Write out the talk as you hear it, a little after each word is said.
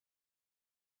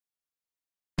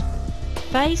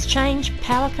Phase change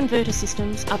power converter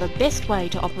systems are the best way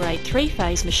to operate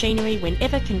three-phase machinery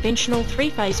whenever conventional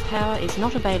three-phase power is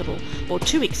not available or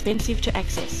too expensive to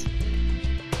access.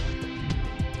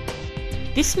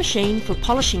 This machine for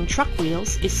polishing truck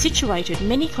wheels is situated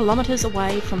many kilometres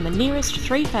away from the nearest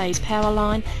three-phase power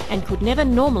line and could never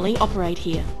normally operate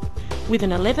here. With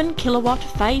an 11 kilowatt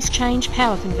phase change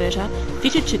power converter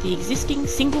fitted to the existing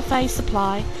single-phase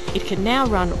supply, it can now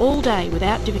run all day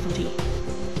without difficulty.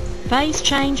 Phase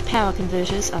change power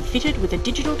converters are fitted with a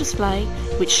digital display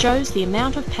which shows the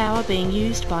amount of power being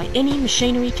used by any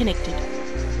machinery connected.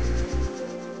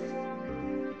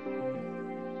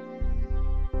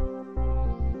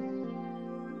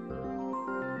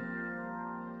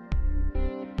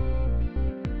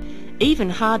 Even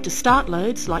hard to start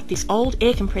loads like this old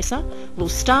air compressor will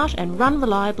start and run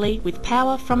reliably with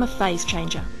power from a phase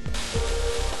changer.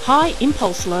 High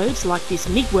impulse loads like this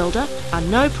MIG welder are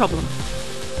no problem.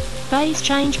 Phase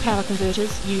change power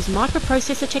converters use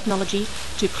microprocessor technology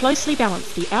to closely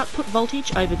balance the output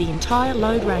voltage over the entire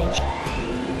load range.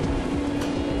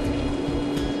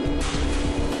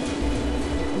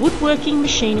 Woodworking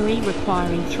machinery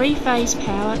requiring three-phase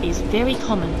power is very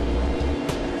common.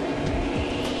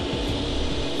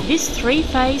 This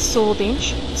three-phase saw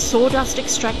bench, sawdust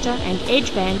extractor and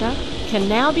edge bander can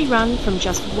now be run from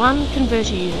just one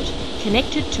converter unit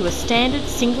connected to a standard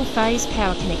single-phase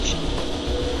power connection.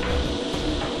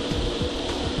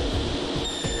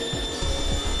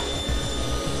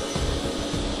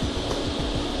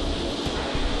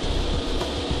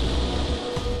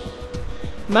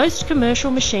 Most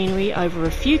commercial machinery over a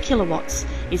few kilowatts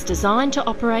is designed to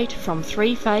operate from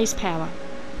three-phase power.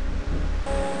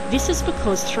 This is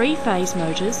because three-phase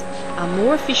motors are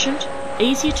more efficient,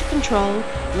 easier to control,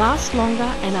 last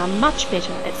longer and are much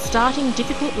better at starting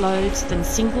difficult loads than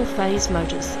single-phase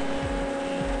motors.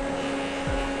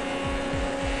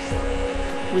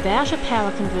 Without a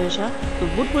power converter, the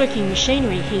woodworking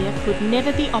machinery here could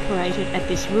never be operated at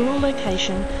this rural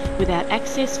location without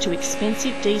access to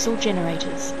expensive diesel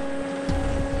generators.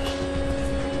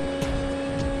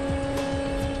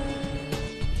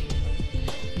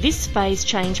 This phase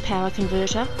change power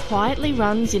converter quietly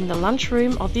runs in the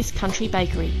lunchroom of this country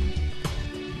bakery.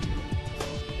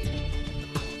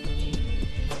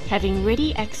 Having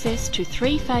ready access to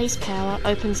three-phase power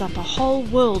opens up a whole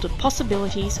world of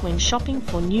possibilities when shopping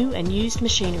for new and used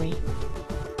machinery.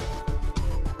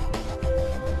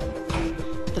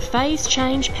 The phase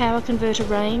change power converter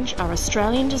range are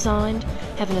Australian designed,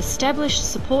 have an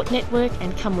established support network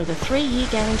and come with a 3-year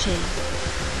guarantee.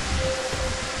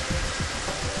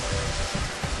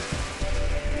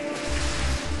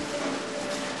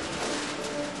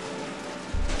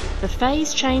 The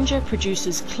phase changer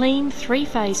produces clean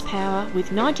three-phase power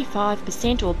with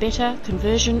 95% or better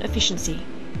conversion efficiency.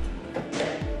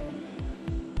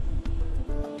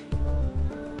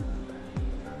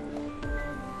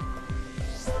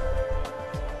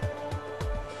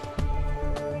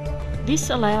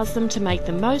 This allows them to make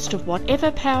the most of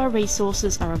whatever power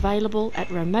resources are available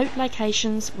at remote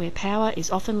locations where power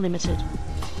is often limited.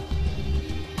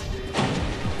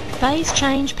 Phase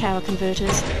change power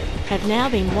converters have now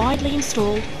been widely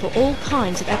installed for all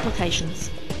kinds of applications.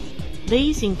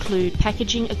 These include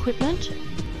packaging equipment,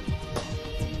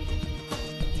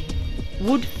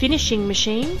 wood finishing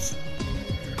machines,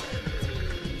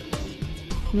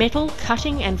 metal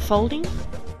cutting and folding,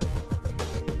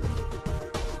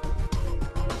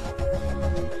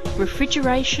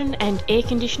 refrigeration and air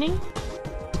conditioning,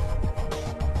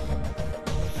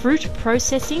 fruit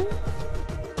processing,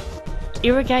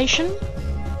 irrigation,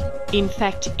 in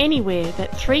fact anywhere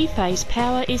that three-phase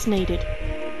power is needed.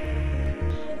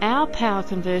 Our power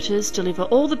converters deliver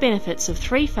all the benefits of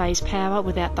three-phase power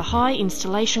without the high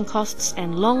installation costs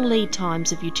and long lead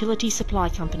times of utility supply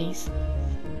companies.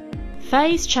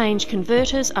 Phase change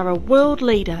converters are a world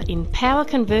leader in power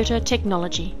converter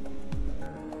technology.